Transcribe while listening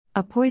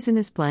A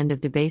poisonous blend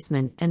of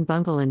debasement and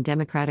bungle in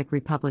Democratic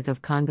Republic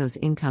of Congo's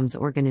incomes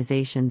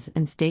organizations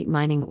and state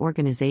mining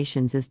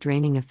organizations is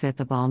draining a fifth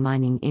of all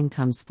mining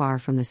incomes far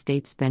from the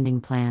state spending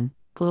plan,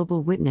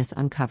 Global Witness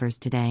uncovers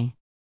today.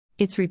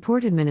 Its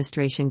report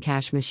administration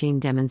cash machine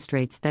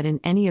demonstrates that in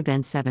any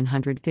event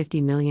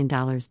 $750 million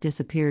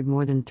disappeared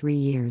more than 3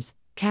 years,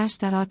 cash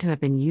that ought to have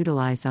been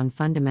utilized on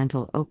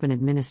fundamental open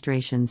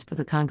administrations for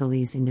the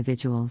Congolese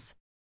individuals.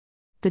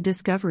 The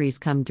discoveries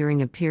come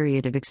during a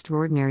period of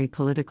extraordinary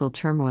political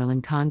turmoil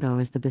in Congo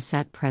as the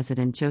beset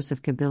President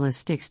Joseph Kabila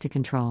sticks to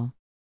control.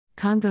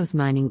 Congo's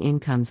mining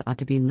incomes ought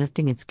to be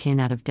lifting its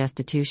kin out of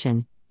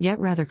destitution, yet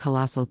rather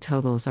colossal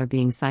totals are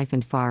being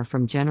siphoned far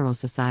from general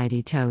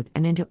society tote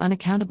and into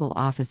unaccountable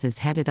offices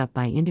headed up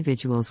by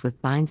individuals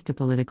with binds to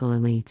political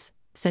elites,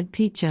 said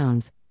Pete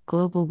Jones,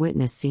 Global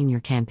Witness senior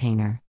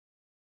campaigner.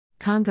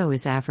 Congo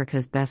is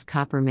Africa's best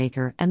copper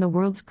maker and the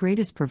world's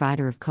greatest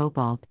provider of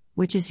cobalt,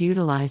 which is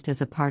utilized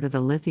as a part of the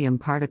lithium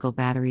particle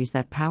batteries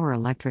that power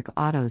electric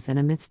autos and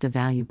amidst a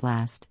value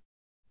blast.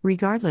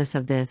 Regardless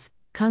of this,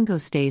 Congo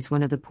stays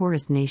one of the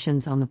poorest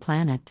nations on the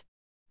planet.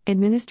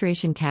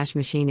 Administration Cash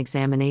Machine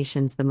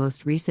examinations the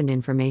most recent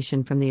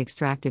information from the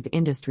Extractive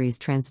Industries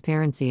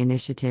Transparency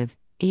Initiative,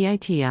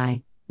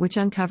 EITI, which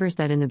uncovers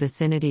that in the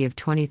vicinity of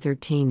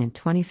 2013 and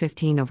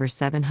 2015 over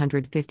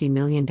 $750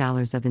 million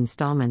of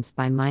installments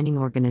by mining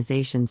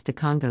organizations to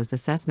Congo's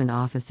assessment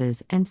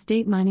offices and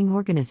state mining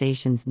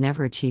organizations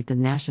never achieved the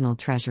national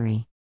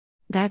treasury.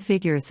 That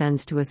figure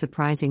ascends to a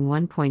surprising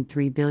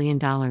 $1.3 billion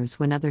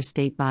when other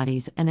state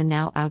bodies and a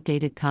now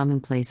outdated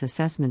commonplace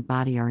assessment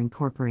body are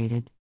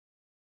incorporated.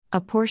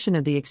 A portion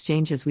of the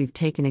exchanges we've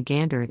taken a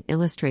gander at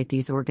illustrate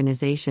these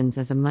organizations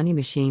as a money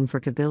machine for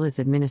Kabila's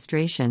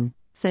administration,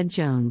 said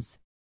Jones.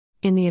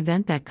 In the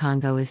event that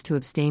Congo is to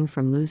abstain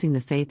from losing the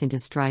faith into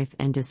strife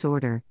and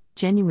disorder,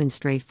 genuine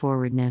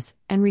straightforwardness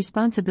and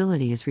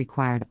responsibility is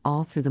required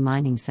all through the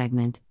mining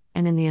segment,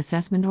 and in the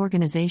assessment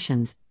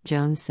organizations,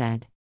 Jones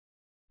said.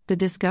 The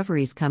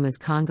discoveries come as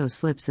Congo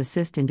slips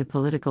assist into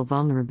political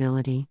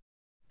vulnerability.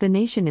 The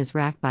nation is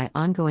racked by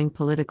ongoing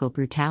political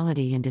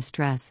brutality and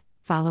distress,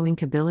 following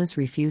Kabila's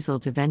refusal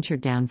to venture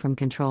down from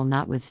control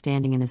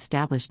notwithstanding an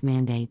established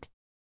mandate.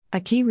 A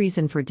key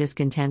reason for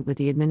discontent with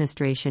the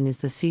administration is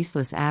the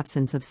ceaseless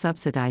absence of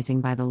subsidizing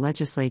by the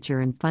legislature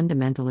and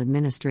fundamental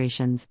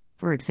administrations,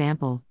 for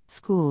example,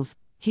 schools,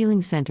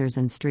 healing centers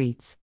and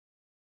streets.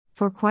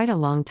 For quite a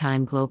long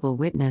time Global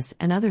Witness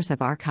and others have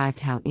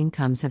archived how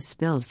incomes have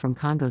spilled from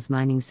Congo's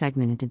mining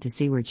segment into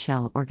seaward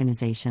shell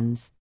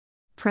organizations.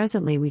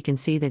 Presently we can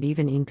see that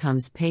even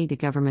incomes paid to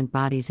government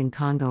bodies in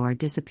Congo are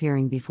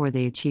disappearing before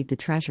they achieve the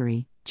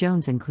treasury,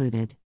 Jones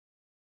included.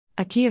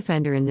 A key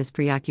offender in this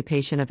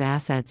preoccupation of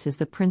assets is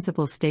the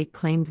principal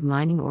state-claimed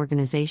mining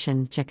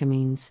organization,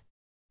 Gécamines.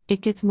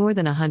 It gets more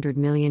than $100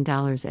 million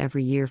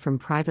every year from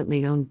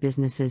privately owned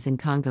businesses in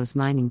Congo's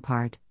mining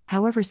part,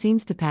 however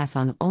seems to pass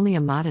on only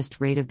a modest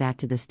rate of that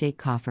to the state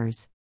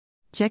coffers.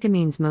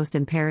 Gécamines' most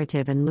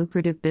imperative and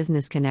lucrative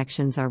business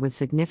connections are with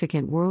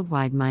significant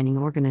worldwide mining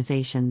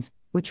organizations,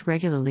 which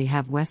regularly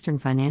have Western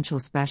financial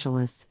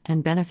specialists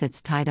and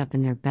benefits tied up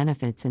in their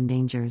benefits and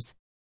dangers.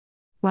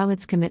 While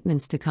its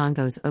commitments to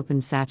Congo's open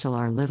satchel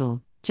are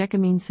little,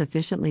 Gécamines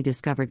sufficiently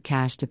discovered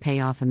cash to pay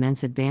off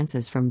immense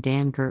advances from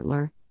Dan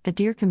Gertler, a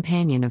dear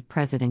companion of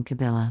President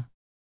Kabila.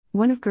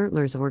 One of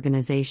Gertler's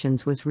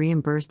organizations was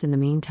reimbursed in the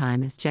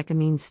meantime as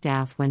Gécamines'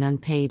 staff went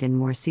unpaid and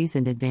more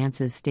seasoned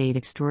advances stayed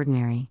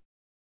extraordinary.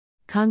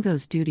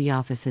 Congo's duty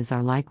offices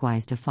are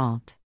likewise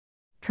default.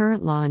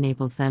 Current law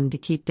enables them to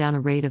keep down a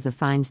rate of the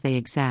fines they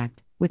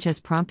exact, which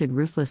has prompted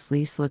ruthless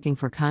lease looking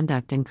for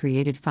conduct and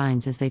created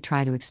fines as they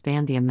try to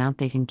expand the amount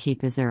they can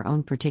keep as their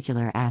own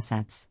particular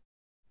assets.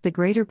 The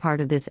greater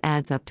part of this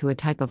adds up to a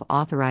type of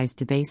authorized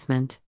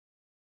debasement.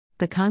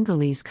 The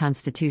Congolese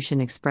constitution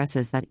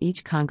expresses that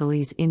each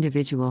Congolese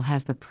individual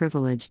has the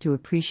privilege to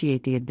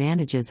appreciate the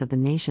advantages of the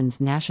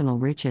nation's national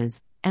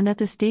riches, and that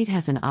the state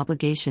has an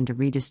obligation to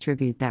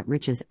redistribute that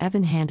riches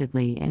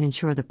even-handedly and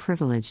ensure the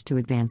privilege to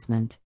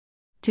advancement.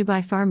 To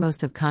by far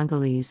most of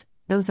Congolese,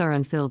 those are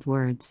unfilled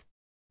words.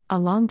 A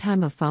long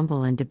time of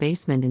fumble and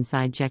debasement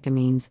inside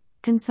Gécamines,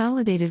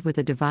 consolidated with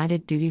a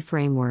divided duty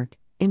framework,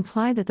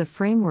 imply that the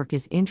framework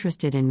is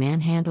interested in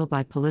manhandle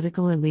by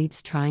political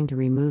elites trying to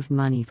remove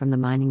money from the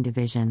mining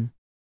division.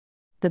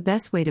 The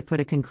best way to put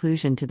a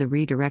conclusion to the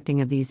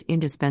redirecting of these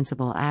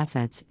indispensable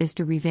assets is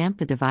to revamp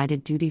the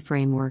divided duty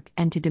framework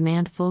and to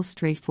demand full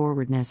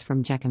straightforwardness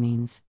from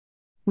Gécamines.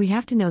 We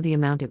have to know the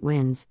amount it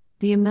wins,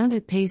 the amount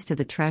it pays to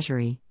the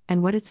treasury,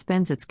 and what it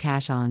spends its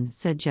cash on,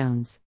 said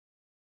Jones.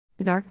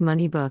 Dark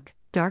Money Book,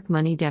 Dark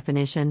Money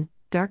Definition,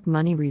 Dark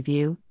Money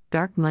Review,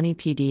 Dark Money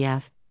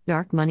PDF,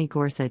 Dark Money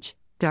Gorsuch,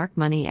 Dark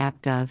Money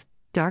AppGov,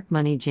 Dark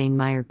Money Jane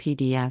Meyer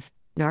PDF,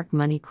 Dark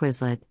Money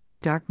Quizlet,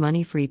 Dark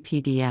Money Free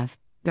PDF,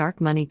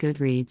 Dark Money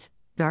Goodreads,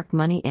 Dark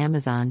Money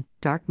Amazon,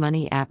 Dark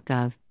Money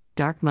AppGov,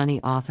 Dark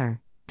Money Author,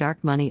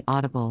 Dark Money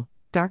Audible,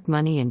 Dark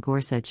Money and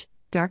Gorsuch,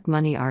 Dark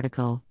Money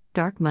Article,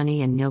 Dark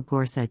Money and Neil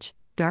Gorsuch,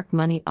 Dark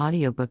Money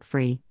Audiobook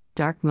Free,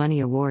 Dark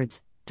Money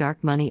Awards,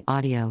 Dark Money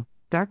Audio,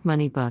 Dark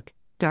Money Book,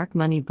 Dark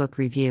Money Book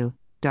Review,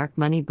 Dark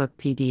Money Book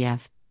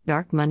PDF,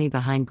 Dark Money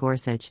Behind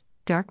Gorsuch,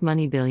 Dark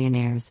Money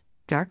Billionaires,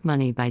 Dark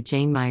Money by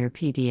Jane Meyer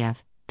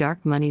PDF,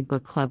 Dark Money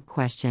Book Club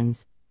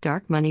Questions,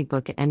 Dark Money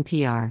Book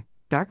NPR,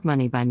 Dark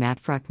Money by Matt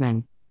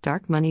Fruchtman,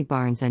 Dark Money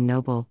Barnes &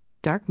 Noble,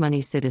 Dark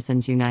Money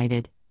Citizens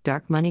United,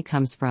 Dark Money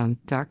Comes From,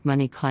 Dark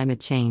Money Climate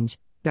Change,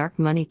 Dark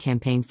Money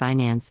Campaign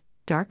Finance,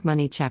 Dark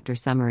Money Chapter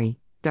Summary,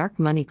 Dark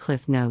Money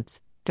Cliff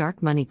Notes,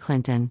 Dark Money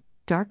Clinton,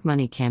 Dark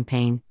Money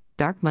Campaign,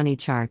 Dark Money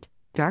Chart,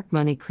 Dark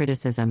Money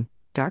Criticism,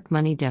 Dark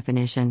Money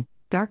Definition,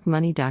 Dark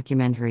Money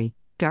Documentary,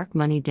 Dark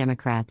Money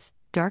Democrats,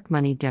 Dark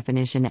Money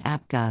Definition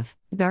AppGov,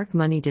 Dark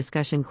Money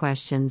Discussion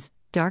Questions,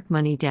 Dark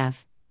Money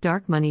Def,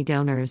 Dark Money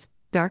Donors,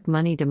 Dark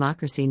Money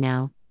Democracy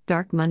Now!,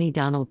 Dark Money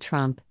Donald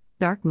Trump,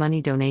 Dark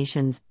Money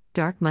Donations,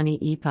 Dark Money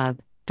EPUB,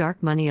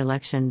 Dark Money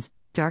Elections,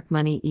 Dark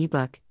Money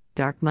eBook,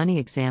 Dark Money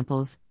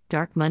Examples,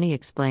 Dark Money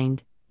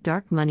Explained,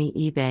 Dark Money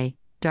eBay,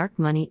 Dark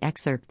Money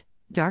Excerpt,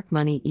 Dark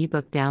Money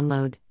eBook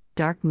Download,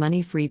 Dark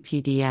Money Free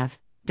PDF,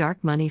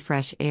 Dark Money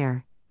Fresh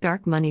Air,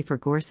 Dark Money for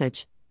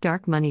Gorsuch,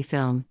 Dark Money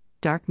Film,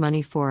 Dark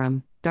Money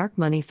Forum, Dark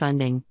Money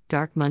Funding,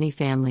 Dark Money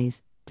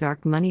Families,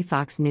 Dark Money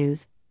Fox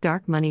News,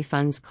 Dark Money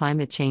Funds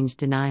Climate Change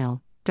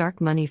Denial,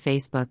 Dark Money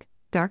Facebook,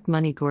 Dark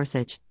Money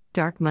Gorsuch,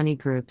 Dark Money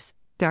Groups,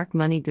 Dark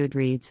Money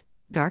Goodreads,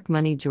 Dark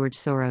Money George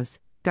Soros,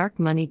 Dark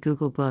Money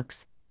Google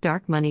Books,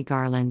 Dark Money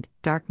Garland,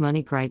 Dark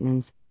Money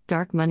Greitens,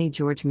 Dark Money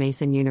George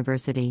Mason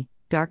University,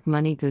 Dark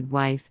Money Good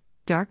Wife,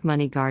 Dark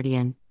Money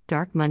Guardian,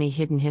 Dark Money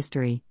Hidden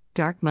History,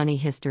 Dark Money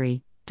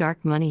History,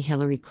 Dark Money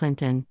Hillary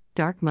Clinton,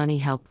 Dark Money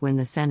Helped Win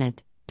the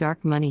Senate,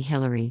 Dark Money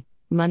Hillary,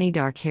 Money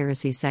Dark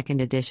Heresy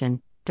 2nd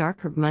Edition,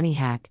 Dark Money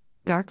Hack,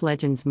 Dark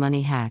Legends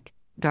Money Hack,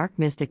 Dark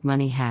Mystic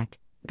Money Hack,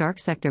 Dark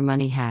Sector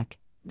Money Hack,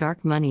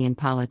 Dark Money in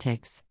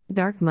Politics,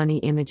 Dark Money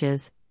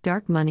Images,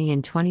 Dark Money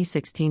in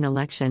 2016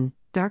 Election,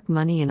 Dark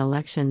Money in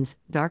Elections,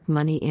 Dark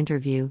Money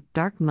Interview,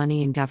 Dark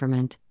Money in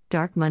Government,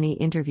 Dark Money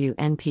Interview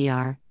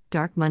NPR,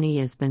 Dark Money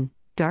ISBN,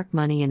 Dark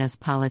Money in Us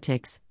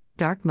Politics,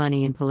 Dark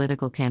Money in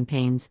Political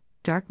Campaigns,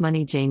 Dark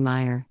Money Jane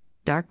Meyer,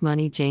 Dark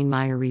Money Jane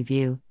Meyer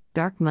Review,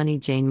 Dark Money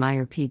Jane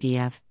Meyer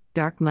PDF,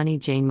 Dark Money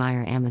Jane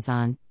Meyer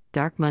Amazon,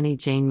 Dark Money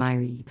Jane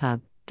Meyer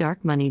EPUB,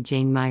 Dark Money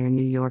Jane Meyer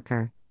New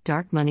Yorker,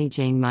 Dark Money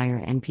Jane Meyer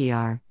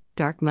NPR,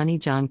 Dark Money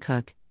John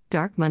Cook,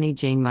 Dark Money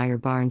Jane Meyer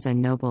Barnes &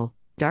 Noble,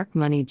 Dark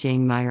Money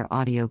Jane Meyer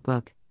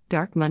Audiobook,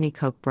 Dark Money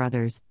Koch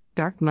brothers,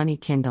 Dark Money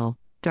Kindle,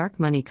 Dark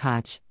Money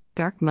Koch,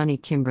 Dark Money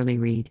Kimberly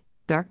Reed,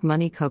 Dark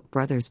Money Koch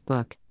brothers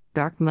book,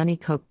 Dark Money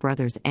Koch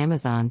brothers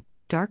Amazon,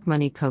 Dark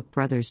Money Koch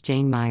brothers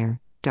Jane Meyer,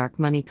 Dark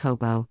Money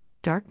Kobo,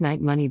 Dark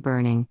Night Money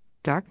Burning,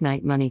 Dark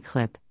Night Money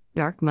Clip,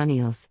 Dark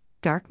Moneyless,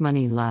 Dark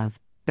Money Love,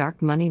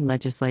 Dark Money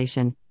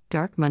Legislation,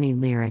 Dark Money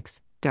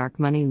Lyrics, Dark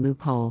Money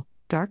Loophole,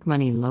 Dark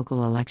Money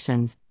Local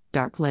Elections,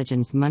 Dark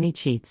Legends Money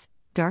Cheats,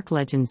 Dark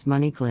Legends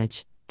Money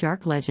Glitch,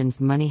 Dark Legends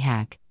Money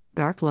Hack,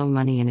 Dark Low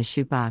Money in a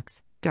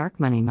Shoebox, Dark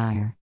Money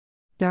Meyer.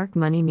 Dark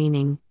Money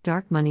Meaning,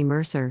 Dark Money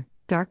Mercer,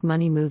 Dark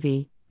Money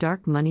Movie,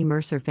 Dark Money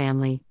Mercer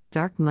Family,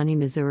 Dark Money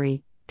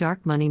Missouri,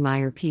 Dark Money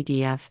Meyer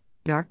PDF,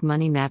 Dark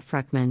Money Matt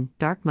Fruchtman,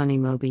 Dark Money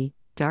Moby,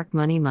 Dark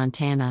Money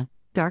Montana,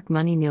 Dark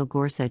Money Neil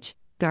Gorsuch,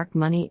 Dark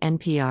Money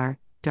NPR,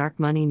 Dark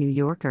Money New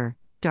Yorker,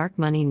 Dark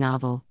Money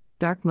Novel,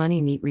 Dark Money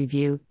Neat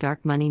Review,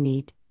 Dark Money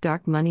Neat,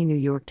 Dark Money New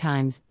York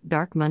Times,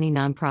 Dark Money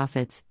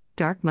Nonprofits,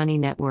 Dark Money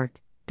Network,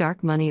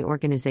 Dark Money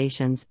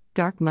Organizations,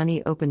 Dark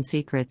Money Open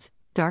Secrets,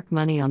 Dark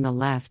Money on the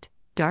Left,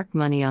 Dark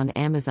Money on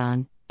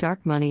Amazon,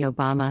 Dark Money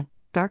Obama,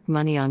 Dark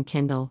Money on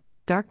Kindle,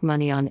 Dark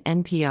Money on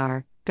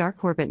NPR,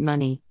 Dark Orbit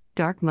Money,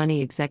 Dark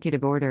Money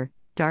Executive Order,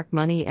 Dark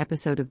Money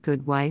Episode of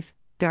Good Wife,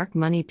 Dark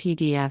Money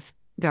PDF,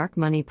 Dark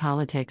Money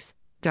Politics,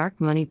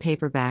 Dark Money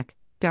Paperback,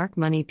 Dark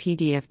Money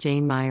PDF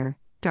Jane Meyer,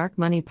 Dark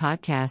Money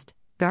Podcast,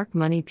 Dark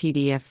Money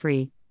PDF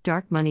Free,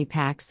 Dark Money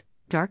Packs,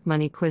 Dark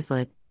Money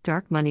Quizlet,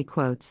 Dark Money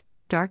Quotes,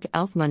 Dark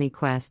Elf Money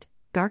Quest,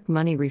 Dark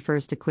Money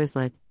refers to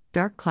Quizlet,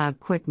 Dark Cloud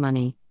Quick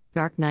Money,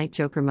 Dark Knight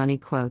Joker Money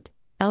Quote,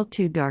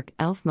 L2 Dark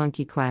Elf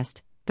Monkey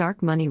Quest,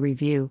 Dark Money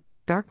Review,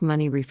 Dark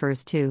Money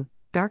refers to,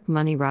 Dark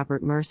Money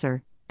Robert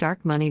Mercer,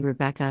 Dark Money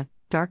Rebecca,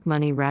 Dark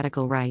Money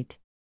Radical Right.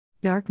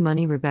 Dark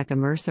Money Rebecca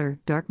Mercer,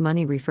 Dark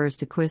Money refers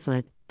to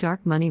Quizlet,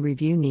 Dark Money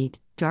Review Neat,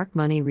 Dark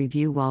Money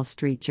Review Wall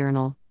Street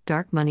Journal,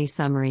 Dark Money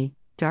Summary,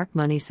 Dark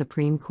Money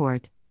Supreme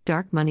Court,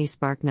 Dark Money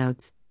Spark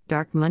Notes,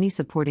 Dark Money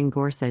Supporting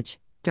Gorsuch,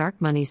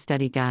 Dark Money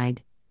Study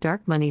Guide,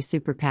 Dark Money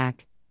Super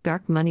PAC,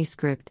 Dark Money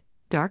Script,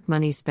 Dark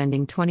Money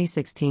Spending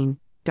 2016,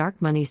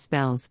 Dark Money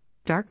Spells,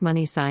 Dark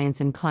Money Science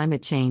and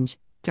Climate Change,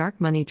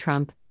 Dark Money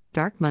Trump,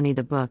 Dark Money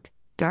the Book,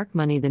 Dark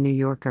Money the New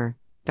Yorker,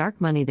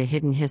 Dark Money the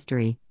Hidden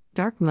History,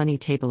 Dark Money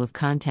Table of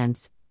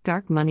Contents,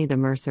 Dark Money the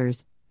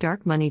Mercers,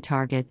 Dark Money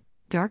Target,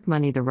 Dark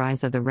Money the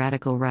Rise of the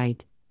Radical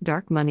Right,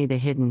 Dark Money the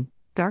Hidden,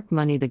 Dark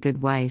Money the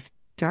Good Wife,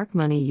 Dark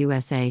Money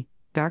USA,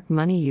 Dark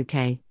Money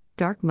UK,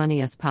 Dark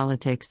Money Us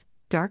Politics,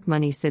 Dark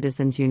Money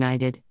Citizens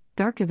United,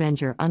 Dark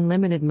Avenger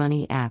Unlimited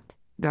Money App,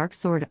 Dark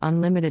Sword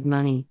Unlimited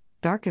Money,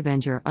 Dark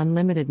Avenger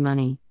Unlimited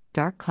Money,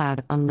 Dark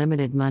Cloud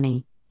Unlimited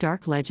Money,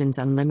 Dark Legends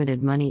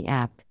Unlimited Money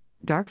App,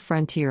 Dark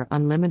Frontier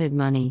Unlimited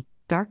Money,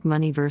 Dark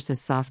Money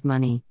vs. Soft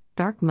Money,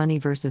 Dark Money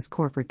vs.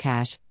 Corporate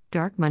Cash,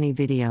 Dark Money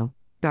Video,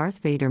 Darth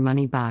Vader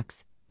Money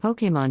Box,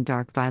 Pokemon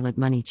Dark Violet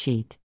Money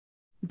Cheat.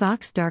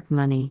 Vox Dark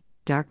Money,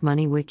 Dark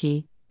Money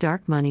Wiki,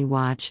 Dark Money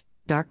Watch,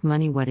 Dark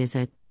Money What Is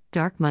It,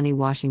 Dark Money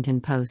Washington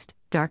Post,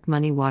 Dark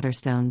Money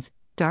Waterstones,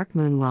 Dark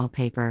Moon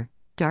Wallpaper,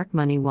 Dark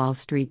Money Wall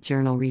Street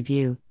Journal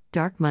Review,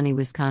 Dark Money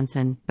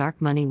Wisconsin,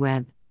 Dark Money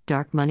Web,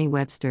 Dark Money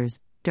Webster's,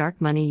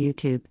 Dark Money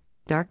YouTube,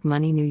 Dark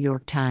Money New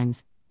York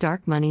Times,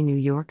 Dark Money New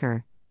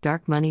Yorker,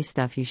 Dark Money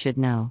Stuff You Should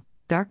Know,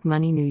 Dark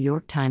Money New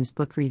York Times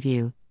Book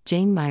Review,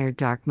 Jane Meyer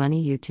Dark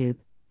Money YouTube,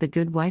 The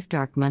Good Wife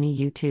Dark Money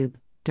YouTube,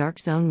 Dark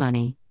Zone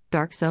Money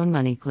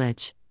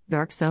Glitch,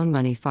 Dark Zone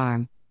Money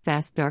Farm,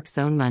 Fast Dark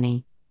Zone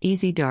Money,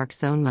 Easy Dark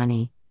Zone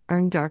Money,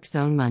 Earn Dark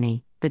Zone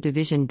Money, The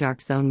Division Dark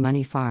Zone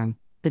Money Farm,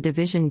 The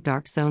Division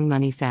Dark Zone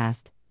Money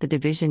Fast, The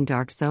Division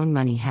Dark Zone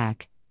Money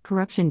Hack,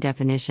 Corruption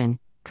Definition,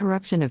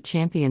 Corruption of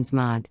Champions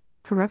Mod,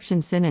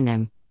 Corruption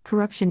Synonym,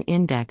 Corruption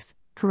Index,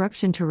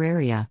 Corruption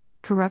Terraria,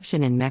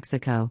 Corruption in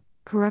Mexico,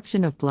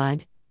 Corruption of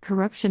Blood,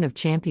 Corruption of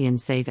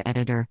Champions Save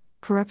Editor,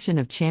 Corruption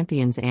of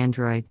Champions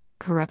Android,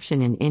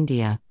 Corruption in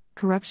India,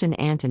 Corruption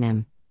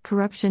Antonym,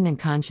 Corruption and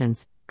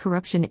Conscience,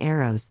 Corruption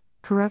Arrows,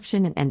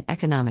 Corruption and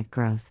Economic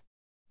Growth.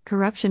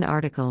 Corruption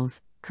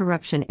Articles,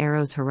 Corruption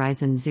Arrows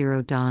Horizon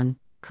Zero Dawn,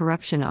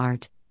 Corruption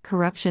Art,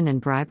 Corruption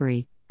and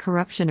Bribery,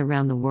 Corruption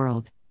Around the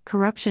World,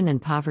 Corruption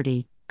and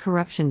Poverty,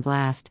 Corruption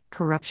Blast,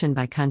 Corruption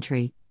by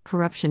Country,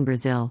 Corruption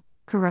Brazil,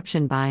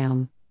 Corruption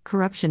Biome,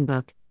 Corruption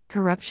Book,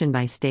 Corruption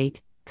by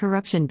State,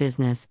 Corruption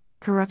Business,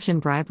 Corruption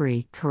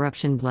Bribery,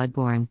 Corruption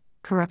Bloodborne,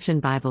 Corruption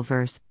Bible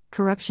Verse,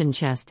 Corruption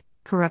Chest,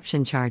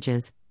 Corruption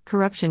Charges,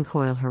 Corruption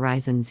Coil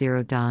Horizon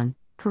Zero Dawn,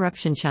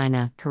 Corruption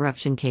China,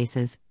 Corruption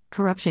Cases,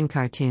 Corruption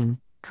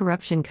Cartoon,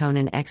 Corruption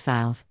Conan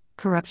Exiles,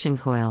 Corruption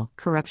Coil,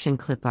 Corruption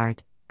Clip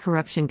Art,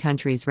 Corruption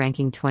Countries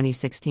Ranking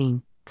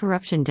 2016,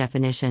 Corruption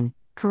Definition,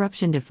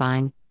 Corruption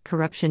Define,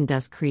 Corruption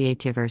Does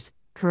Creativers,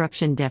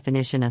 Corruption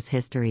Definition Us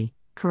History,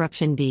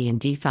 Corruption D and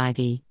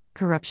D5E,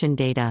 Corruption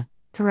Data,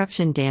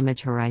 Corruption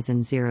Damage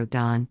Horizon Zero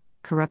Dawn,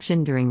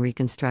 Corruption During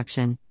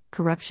Reconstruction,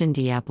 Corruption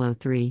Diablo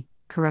 3,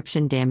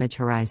 Corruption Damage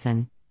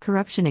Horizon,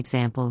 Corruption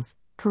Examples,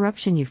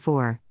 Corruption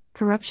U4,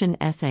 Corruption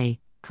Essay,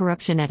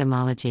 Corruption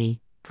Etymology,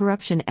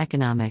 Corruption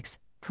Economics,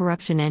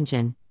 Corruption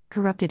Engine,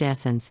 Corrupted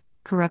Essence,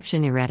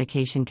 Corruption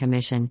Eradication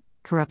Commission,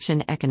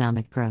 Corruption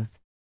Economic Growth.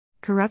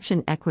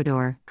 Corruption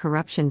Ecuador,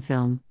 Corruption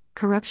Film,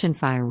 Corruption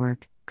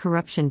Firework,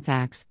 Corruption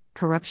Facts,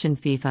 Corruption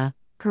FIFA,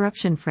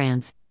 Corruption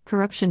France,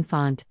 Corruption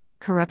Font,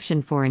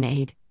 Corruption Foreign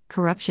Aid,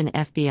 Corruption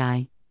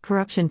FBI,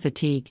 Corruption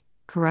Fatigue,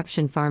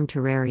 Corruption Farm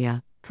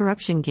Terraria,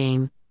 Corruption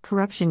Game,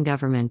 Corruption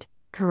Government,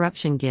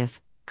 Corruption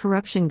GIF,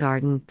 Corruption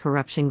Garden,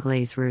 Corruption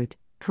Glaze Root,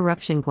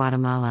 Corruption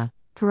Guatemala,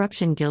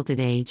 Corruption Gilded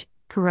Age,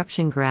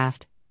 Corruption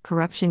Graft,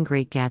 Corruption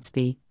Great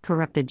Gatsby,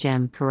 Corrupted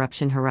Gem,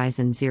 Corruption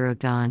Horizon Zero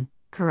Dawn,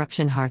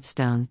 Corruption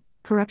Hearthstone,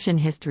 Corruption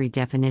History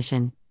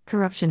Definition,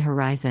 Corruption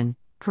Horizon,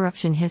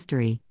 Corruption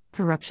History,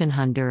 Corruption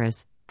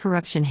Honduras,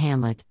 Corruption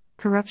Hamlet,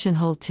 Corruption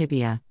Whole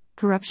Tibia,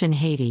 Corruption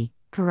Haiti,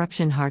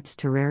 Corruption Hearts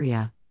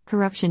Terraria,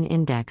 Corruption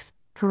Index,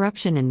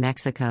 Corruption in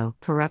Mexico,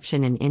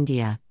 Corruption in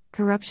India,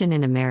 Corruption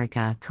in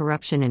America,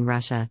 Corruption in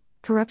Russia,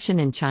 Corruption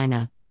in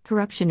China,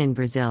 Corruption in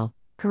Brazil,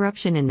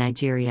 Corruption in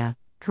Nigeria,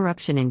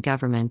 Corruption in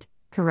Government,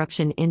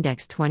 Corruption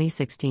Index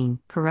 2016,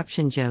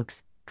 Corruption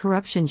Jokes,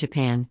 Corruption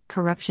Japan,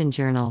 Corruption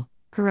Journal,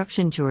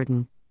 Corruption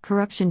Jordan,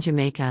 Corruption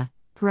Jamaica,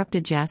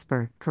 Corrupted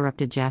Jasper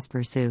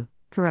Sue,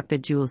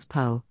 Corrupted Jules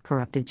Poe,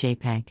 Corrupted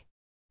JPEG.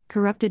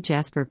 Corrupted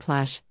Jasper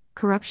Plush,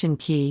 Corruption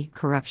Key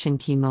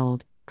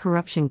Mold,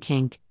 Corruption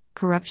Kink,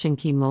 Corruption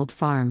Key Mold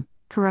Farm,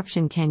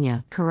 Corruption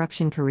Kenya,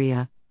 Corruption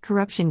Korea,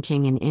 Corruption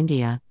King in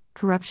India,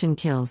 Corruption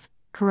Kills,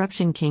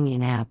 Corruption King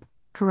in App,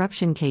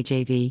 Corruption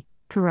KJV,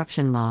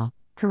 Corruption Law,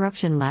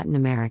 Corruption Latin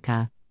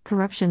America,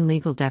 Corruption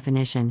Legal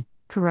Definition,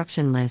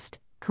 Corruption List,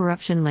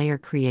 Corruption Layer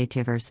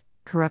Creativers,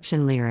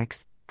 Corruption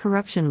Lyrics,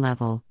 Corruption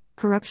Level,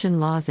 Corruption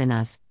Laws in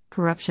Us,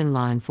 Corruption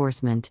Law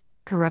Enforcement,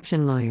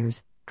 Corruption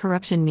Lawyers,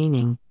 Corruption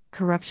Meaning,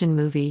 Corruption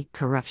Movie,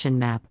 Corruption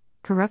Map,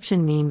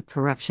 Corruption Meme,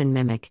 Corruption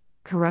Mimic,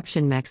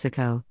 Corruption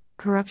Mexico,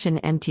 Corruption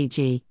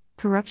MTG,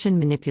 Corruption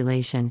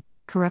Manipulation,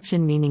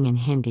 Corruption Meaning in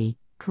Hindi,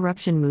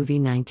 Corruption Movie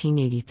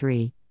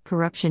 1983,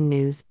 Corruption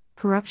News,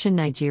 Corruption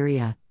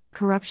Nigeria,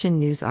 Corruption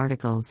News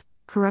Articles,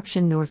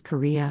 Corruption North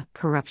Korea,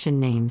 Corruption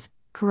Names,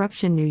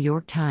 Corruption New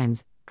York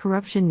Times,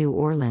 Corruption New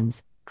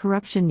Orleans,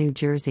 Corruption New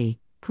Jersey,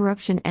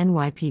 Corruption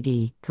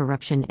NYPD,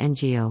 Corruption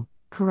NGO,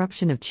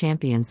 Corruption of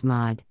Champions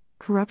Mod,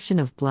 Corruption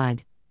of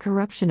Blood,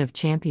 Corruption of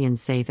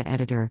Champions Save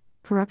Editor,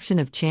 Corruption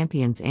of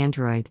Champions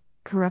Android,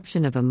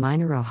 Corruption of a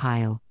Minor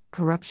Ohio,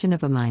 Corruption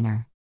of a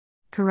Minor.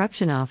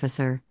 Corruption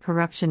Officer,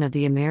 Corruption of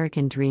the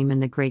American Dream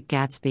and the Great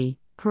Gatsby,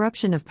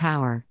 Corruption of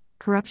Power,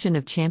 Corruption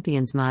of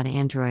Champions Mod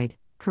Android,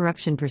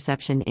 Corruption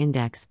Perception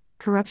Index,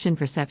 Corruption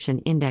Perception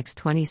Index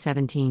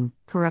 2017,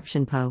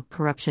 Corruption PO,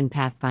 Corruption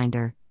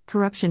Pathfinder,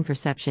 Corruption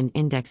Perception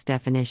Index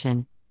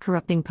Definition,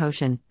 Corrupting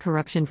Potion,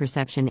 Corruption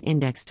Perception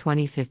Index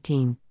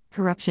 2015,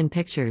 Corruption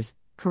Pictures,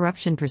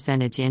 Corruption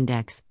Percentage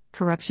Index,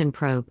 Corruption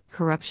Probe,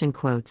 Corruption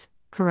Quotes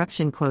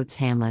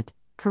Hamlet,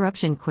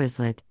 Corruption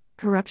Quizlet,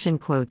 Corruption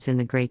Quotes in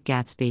The Great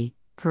Gatsby,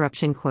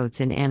 Corruption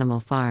Quotes in Animal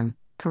Farm,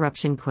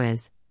 Corruption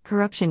Quiz,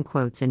 Corruption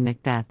Quotes in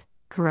Macbeth,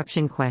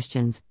 Corruption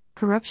Questions,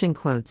 Corruption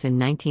Quotes in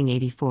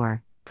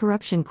 1984,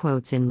 Corruption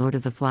Quotes in Lord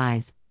of the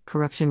Flies,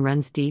 Corruption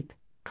Runs Deep,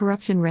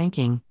 Corruption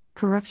Ranking,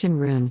 Corruption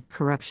Rune,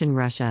 Corruption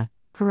Russia,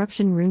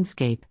 Corruption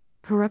RuneScape,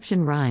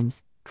 Corruption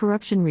Rhymes,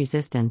 Corruption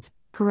Resistance,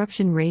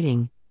 Corruption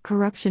Rating,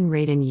 Corruption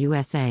Rate in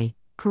USA,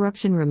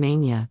 Corruption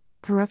Romania,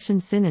 Corruption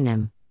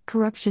Synonym,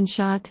 Corruption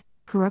Shot,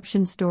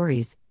 Corruption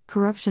Stories,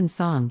 Corruption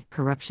Song,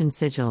 Corruption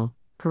Sigil,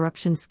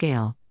 Corruption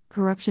Scale,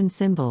 Corruption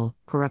Symbol,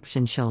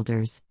 Corruption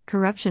Shoulders,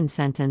 Corruption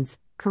Sentence,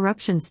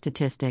 Corruption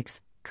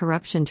Statistics,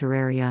 Corruption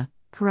Terraria,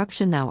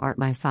 Corruption Thou Art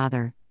My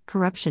Father,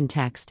 Corruption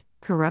Text,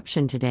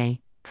 Corruption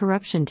Today,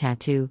 Corruption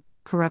Tattoo,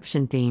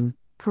 Corruption Theme,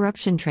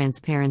 Corruption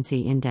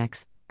Transparency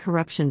Index,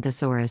 Corruption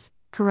Thesaurus,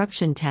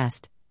 Corruption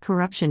Test,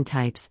 Corruption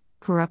Types,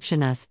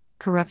 Corruption Us,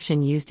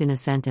 Corruption Used in a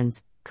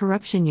Sentence,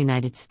 Corruption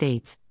United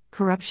States,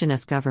 Corruption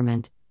Us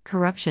Government,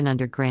 Corruption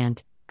Under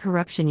Grant,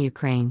 Corruption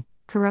Ukraine,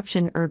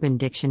 Corruption Urban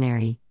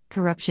Dictionary,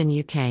 Corruption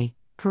UK,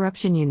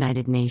 Corruption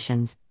United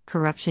Nations,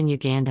 Corruption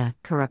Uganda,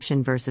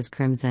 Corruption vs.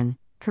 Crimson,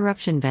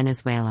 Corruption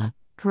Venezuela,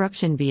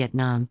 Corruption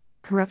Vietnam,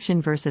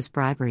 Corruption vs.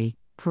 Bribery,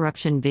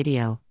 Corruption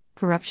Video,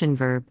 Corruption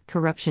Verb,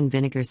 Corruption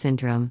Vinegar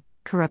Syndrome,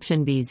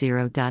 Corruption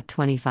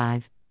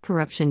B0.25,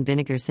 Corruption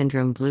Vinegar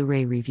Syndrome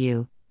Blu-ray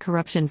Review,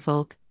 Corruption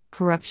Folk,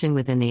 Corruption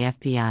Within the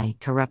FBI,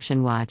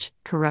 Corruption Watch,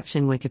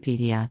 Corruption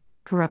Wikipedia,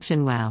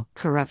 Corruption Wow,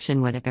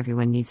 Corruption What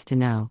Everyone Needs to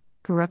Know,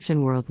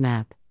 Corruption World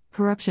Map,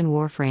 Corruption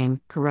Warframe,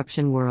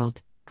 Corruption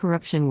World,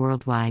 Corruption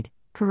Worldwide,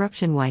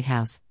 Corruption White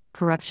House,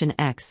 Corruption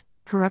X,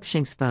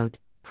 Corruption Spot,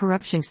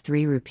 Corruptions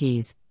 3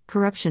 Rupees,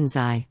 Corruptions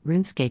I,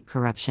 RuneScape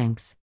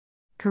Corruptions.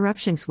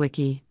 Corruptions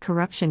Wiki,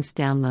 Corruptions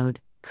Download,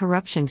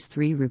 Corruptions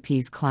 3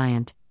 Rupees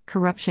Client,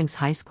 Corruptions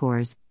High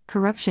Scores,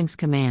 Corruptions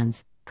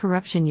Commands,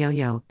 Corruption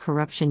Yo-Yo,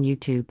 Corruption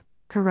YouTube,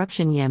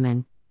 Corruption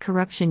Yemen,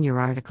 Corruption Your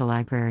Article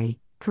Library,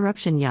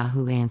 Corruption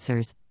Yahoo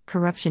Answers,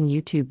 Corruption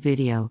YouTube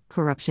Video,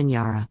 Corruption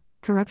Yara,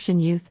 Corruption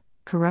Youth,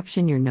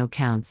 Corruption Your No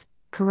Counts,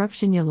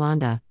 Corruption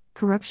Yolanda,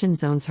 Corruption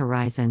Zones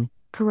Horizon,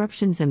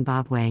 Corruption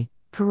Zimbabwe,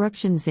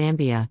 Corruption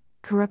Zambia,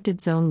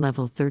 Corrupted Zone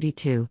Level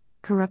 32,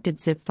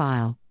 Corrupted Zip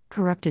File,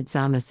 Corrupted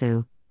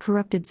Zamasu,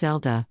 Corrupted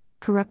Zelda,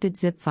 Corrupted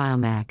Zip File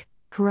Mac,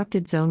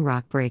 Corrupted Zone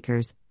Rock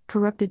Breakers,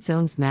 Corrupted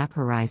Zones Map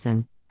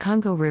Horizon,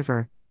 Congo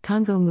River,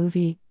 Congo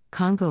Movie,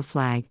 Congo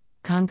Flag,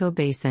 Congo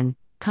Basin,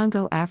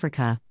 Congo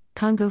Africa,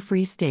 Congo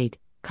Free State,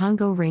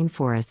 Congo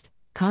Rainforest,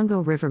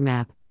 Congo River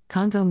Map,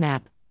 Congo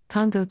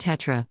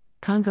Tetra,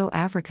 Congo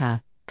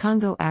Africa,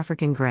 Congo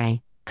African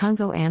Gray,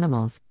 Congo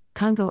Animals,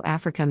 Congo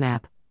Africa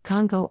Map,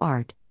 Congo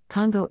Art,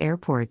 Congo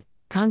Airport,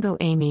 Congo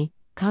Amy,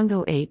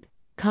 Congo Ape,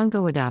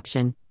 Congo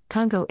Adoption,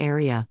 Congo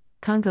Area,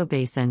 Congo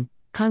Basin,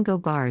 Congo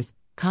Bars,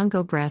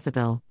 Congo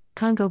Brazzaville,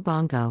 Congo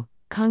Bongo,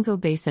 Congo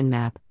Basin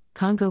Map,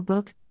 Congo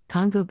Book,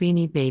 Congo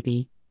Beanie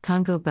Baby,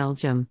 Congo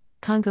Belgium,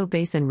 Congo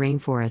Basin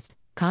Rainforest,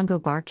 Congo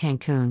Bar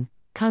Cancun,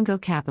 Congo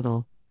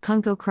Capital,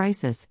 Congo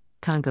Crisis,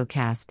 Congo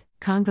Cast,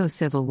 Congo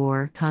Civil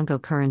War, Congo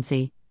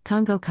Currency,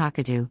 Congo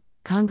Kakadu,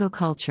 Congo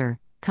Culture,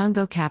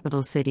 Congo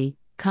Capital City,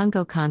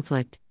 Congo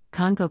Conflict,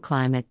 Congo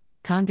Climate,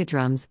 Congo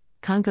Drums,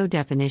 Congo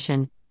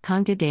Definition,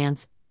 Congo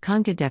Dance,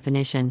 Congo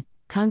Definition,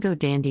 Congo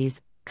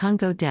Dandies,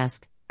 Congo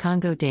Desk,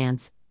 Congo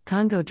Dance,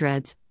 Congo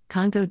Dreads,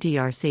 Congo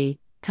DRC,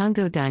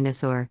 Congo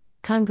Dinosaur,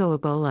 Congo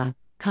Ebola,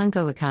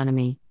 Congo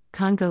Economy,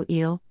 Congo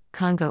Eel,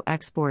 Congo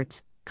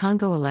Exports,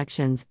 Congo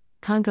Elections,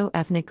 Congo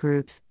Ethnic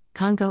Groups,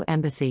 Congo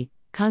Embassy,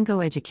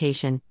 Congo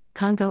Education,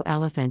 Congo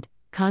Elephant,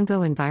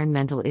 Congo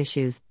Environmental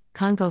Issues,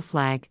 Congo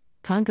Flag,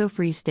 Congo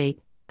Free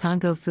State,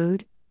 Congo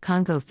Food,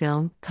 Congo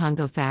Film,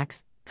 Congo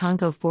Facts,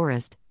 Congo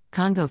Forest,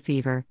 Congo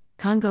Fever,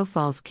 Congo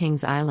Falls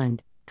Kings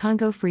Island,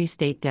 Congo Free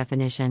State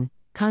Definition,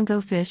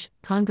 Congo Fish,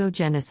 Congo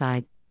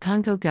Genocide,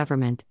 Congo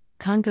Government,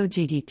 Congo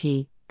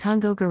GDP,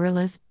 Congo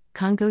Gorillas,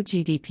 Congo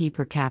GDP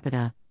per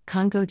capita,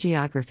 Congo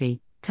Geography,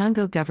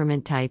 Congo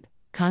Government Type,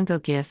 Congo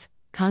GIF,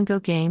 Congo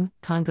Game,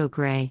 Congo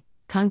Gray,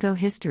 Congo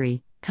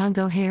History,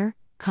 Congo Hair,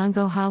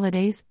 Congo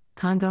Holidays,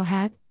 Congo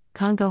Hat,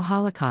 Congo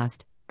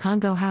Holocaust,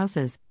 Congo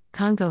Houses,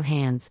 Congo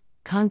Hands,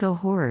 Congo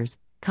Horrors,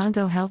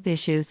 Congo Health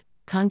Issues,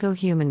 Congo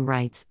Human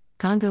Rights,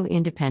 Congo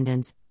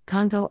Independence,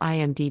 Congo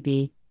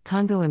IMDb,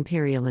 Congo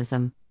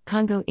Imperialism,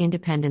 Congo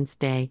Independence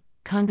Day,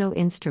 Congo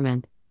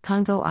Instrument,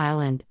 Congo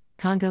Island,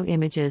 Congo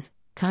Images,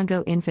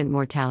 Congo Infant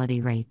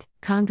Mortality Rate,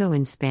 Congo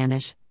in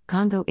Spanish,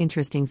 Congo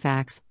Interesting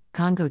Facts,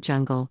 Congo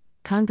Jungle,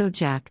 Congo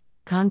Jack,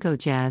 Congo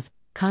Jazz,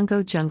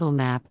 Congo Jungle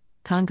Map,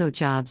 Congo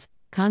Jobs,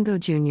 Congo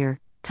Junior,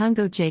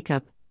 Congo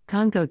Jacob,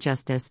 Congo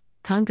Justice,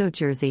 Congo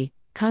Jersey,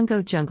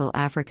 Congo Jungle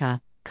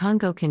Africa,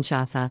 Congo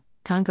Kinshasa,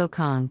 Congo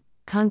Kong,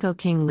 Congo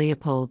King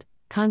Leopold,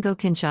 Congo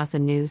Kinshasa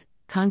News,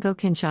 Congo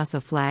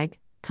Kinshasa Flag,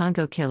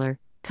 Congo Killer,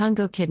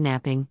 Congo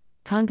Kidnapping,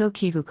 Congo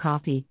Kivu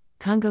Coffee,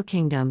 Congo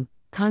Kingdom,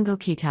 Congo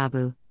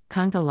Kitabu,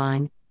 Congo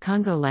Line,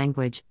 Congo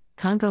Language,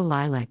 Congo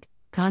Lilac,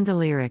 Congo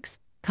Lyrics,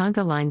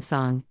 Congo Line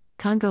Song,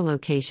 Congo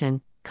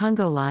Location,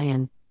 Congo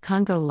Lion,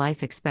 Congo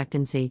Life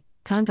Expectancy,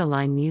 Congo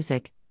Line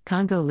Music,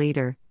 Congo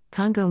Leader,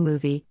 Congo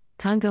Movie,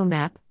 Congo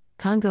Map,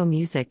 Congo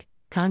Music,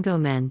 Congo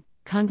Men,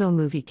 Congo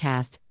Movie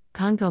Cast,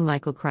 Congo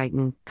Michael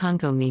Crichton,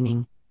 Congo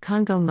Meaning,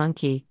 Congo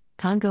Monkey,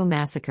 Congo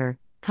Massacre,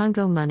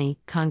 Congo Money,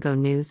 Congo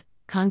News,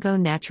 Congo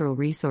Natural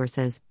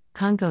Resources,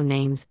 Congo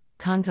Names,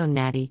 Congo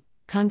Natty,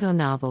 Congo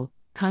Novel,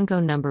 Congo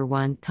Number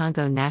 1,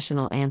 Congo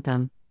National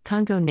Anthem,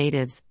 Congo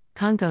Natives,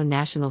 Congo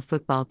National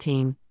Football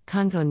Team,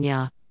 Congo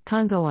Nya,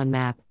 Congo on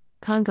Map,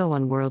 Congo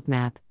on World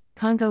Map,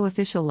 Congo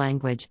Official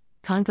Language,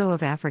 Congo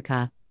of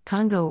Africa,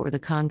 Congo or the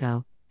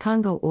Congo,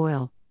 Congo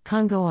Oil,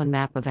 Congo on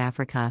Map of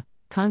Africa,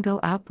 Congo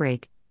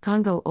Outbreak,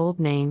 Congo Old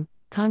Name,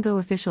 Congo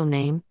Official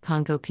Name,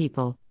 Congo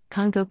People,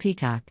 Congo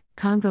Peacock,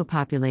 Congo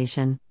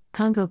Population,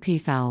 Congo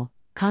Peafowl,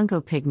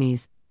 Congo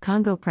Pygmies,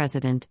 Congo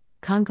President,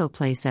 Congo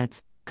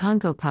Playsets,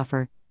 Congo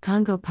Puffer,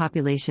 Congo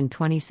Population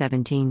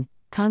 2017,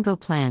 Congo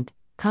Plant,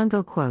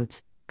 Congo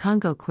Quotes,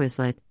 Congo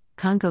Quizlet,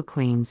 Congo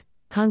Queens,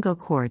 Congo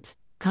Quartz,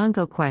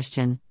 Congo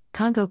Question,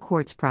 Congo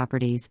Quartz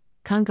Properties,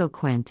 Congo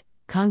Quint,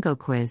 Congo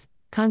Quiz,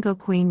 Congo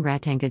Queen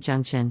Ratanga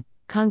Junction,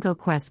 Congo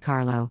Quest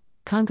Carlo,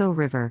 Congo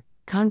River,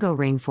 Congo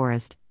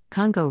Rainforest,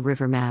 Congo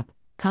River Map,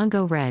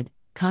 Congo Red,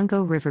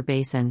 Congo River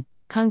Basin,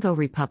 Congo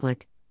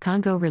Republic,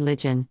 Congo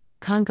Religion,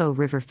 Congo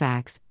River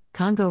Facts,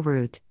 Congo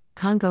Route,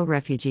 Congo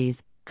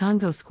Refugees,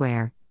 Congo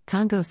Square,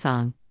 Congo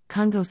Song,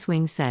 Congo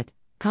Swing Set,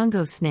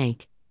 Congo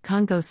Snake,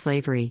 Congo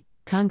Slavery,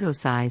 Congo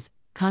Size,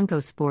 Congo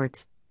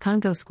Sports,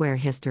 Congo Square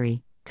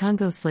History,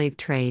 Congo Slave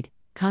Trade,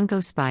 Congo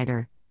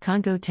Spider,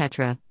 Congo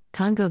Tetra,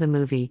 Congo the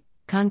Movie,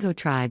 Congo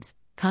Tribes,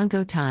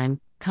 Congo Time,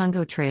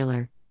 Congo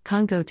Trailer,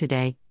 Congo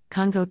Today,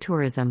 Congo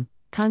Tourism,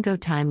 Congo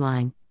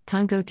Timeline,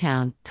 Congo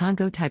Town,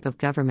 Congo Type of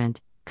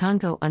Government,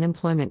 Congo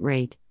Unemployment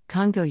Rate,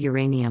 Congo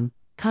Uranium,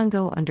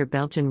 Congo under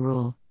Belgian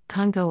rule,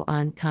 Congo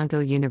on Congo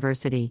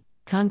University,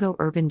 Congo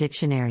Urban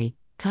Dictionary,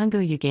 Congo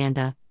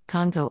Uganda,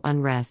 Congo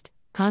Unrest,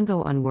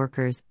 Congo on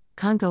Workers,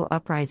 Congo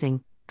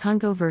Uprising,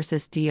 Congo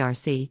vs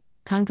DRC,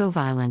 Congo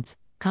Violence,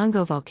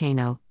 Congo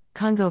Volcano,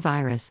 Congo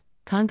Virus,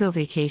 Congo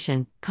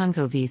Vacation,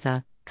 Congo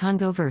Visa,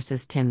 Congo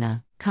vs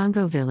Timna,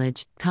 Congo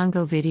Village,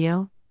 Congo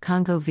Video,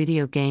 Congo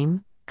Video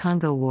Game,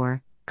 Congo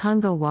War,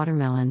 Congo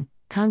Watermelon,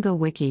 Congo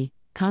Wiki,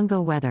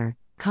 Congo Weather,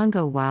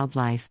 Congo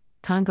Wildlife,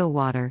 Congo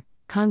Water,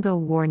 Congo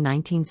War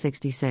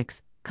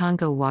 1966,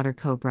 Congo Water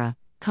Cobra,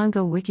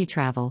 Congo Wiki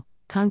Travel,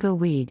 Congo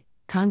Weed,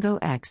 Congo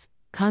X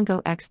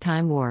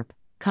Time Warp,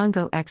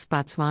 Congo X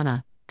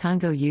Botswana,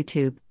 Congo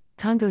YouTube,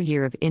 Congo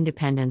Year of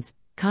Independence,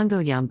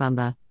 Congo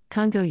Yambumba,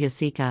 Congo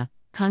Yasika,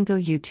 Congo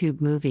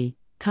YouTube Movie,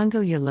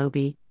 Congo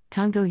Yalobi,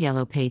 Congo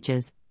Yellow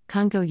Pages,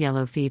 Congo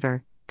Yellow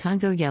Fever,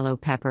 Congo Yellow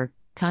Pepper,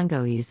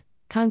 Congoese,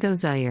 Congo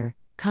Zaire,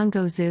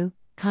 Congo Zoo,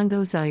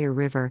 Congo Zaire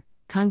River,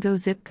 Congo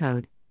Zip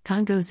Code,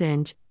 Congo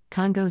Zinj,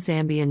 Congo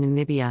Zambia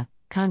Namibia,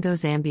 Congo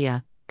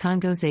Zambia,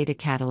 Congo Zeta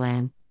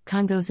Catalan,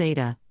 Congo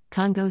Zeta,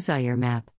 Congo Zaire Map.